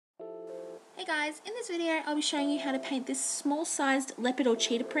Hey guys, in this video I'll be showing you how to paint this small sized leopard or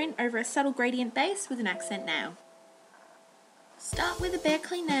cheetah print over a subtle gradient base with an accent nail. Start with a bare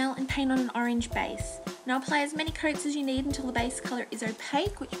clean nail and paint on an orange base. Now apply as many coats as you need until the base colour is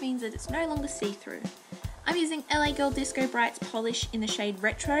opaque, which means that it's no longer see-through. I'm using LA Girl Disco Brights polish in the shade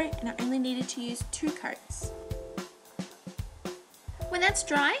Retro, and I only needed to use 2 coats. When that's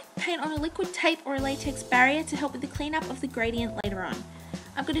dry, paint on a liquid tape or a latex barrier to help with the cleanup of the gradient later on.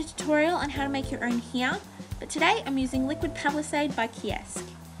 I've got a tutorial on how to make your own here, but today I'm using Liquid Palisade by Kiesk.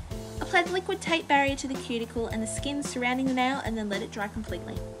 Apply the liquid tape barrier to the cuticle and the skin surrounding the nail and then let it dry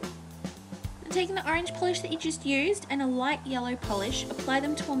completely. Then taking the orange polish that you just used and a light yellow polish, apply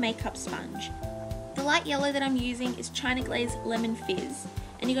them to a makeup sponge. The light yellow that I'm using is China Glaze Lemon Fizz,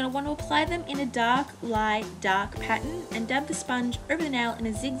 and you're going to want to apply them in a dark, light, dark pattern and dab the sponge over the nail in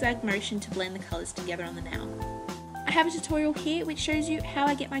a zigzag motion to blend the colours together on the nail. I have a tutorial here which shows you how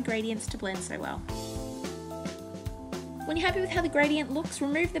I get my gradients to blend so well. When you're happy with how the gradient looks,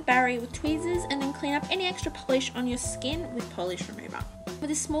 remove the barrier with tweezers and then clean up any extra polish on your skin with polish remover.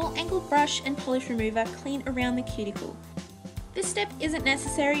 With a small angled brush and polish remover, clean around the cuticle. This step isn't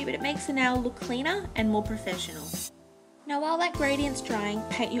necessary, but it makes the nail look cleaner and more professional. Now while that gradient's drying,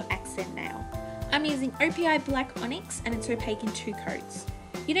 paint your accent nail. I'm using OPI Black Onyx and it's opaque in 2 coats.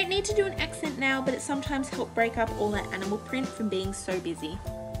 You don't need to do an accent nail, but it sometimes helps break up all that animal print from being so busy.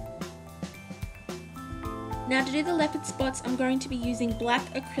 Now to do the leopard spots, I'm going to be using black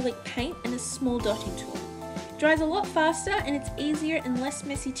acrylic paint and a small dotting tool. It dries a lot faster and it's easier and less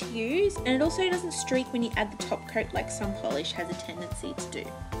messy to use, and it also doesn't streak when you add the top coat like some polish has a tendency to do.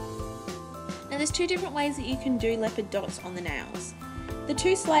 Now there's 2 different ways that you can do leopard dots on the nails. The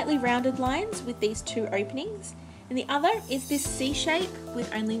 2 slightly rounded lines with these 2 openings, and the other is this C shape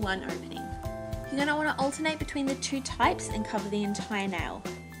with only 1 opening. You're going to want to alternate between the 2 types and cover the entire nail.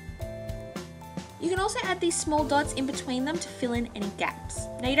 You can also add these small dots in between them to fill in any gaps.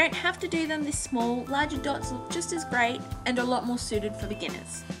 Now you don't have to do them this small, larger dots look just as great and a lot more suited for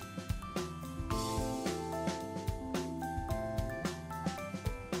beginners.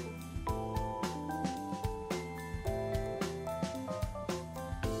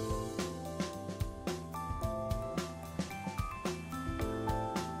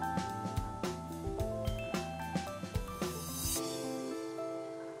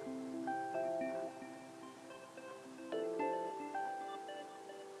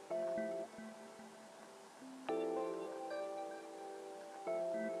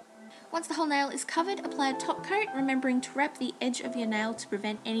 Once the whole nail is covered, apply a top coat, remembering to wrap the edge of your nail to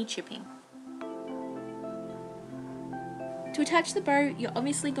prevent any chipping. To attach the bow, you're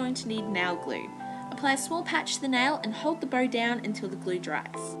obviously going to need nail glue. Apply a small patch to the nail and hold the bow down until the glue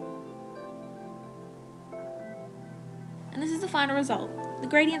dries. And this is the final result. The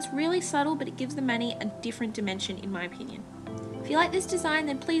gradient's really subtle, but it gives the mani a different dimension in my opinion. If you like this design,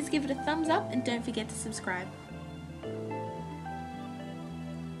 then please give it a thumbs up and don't forget to subscribe.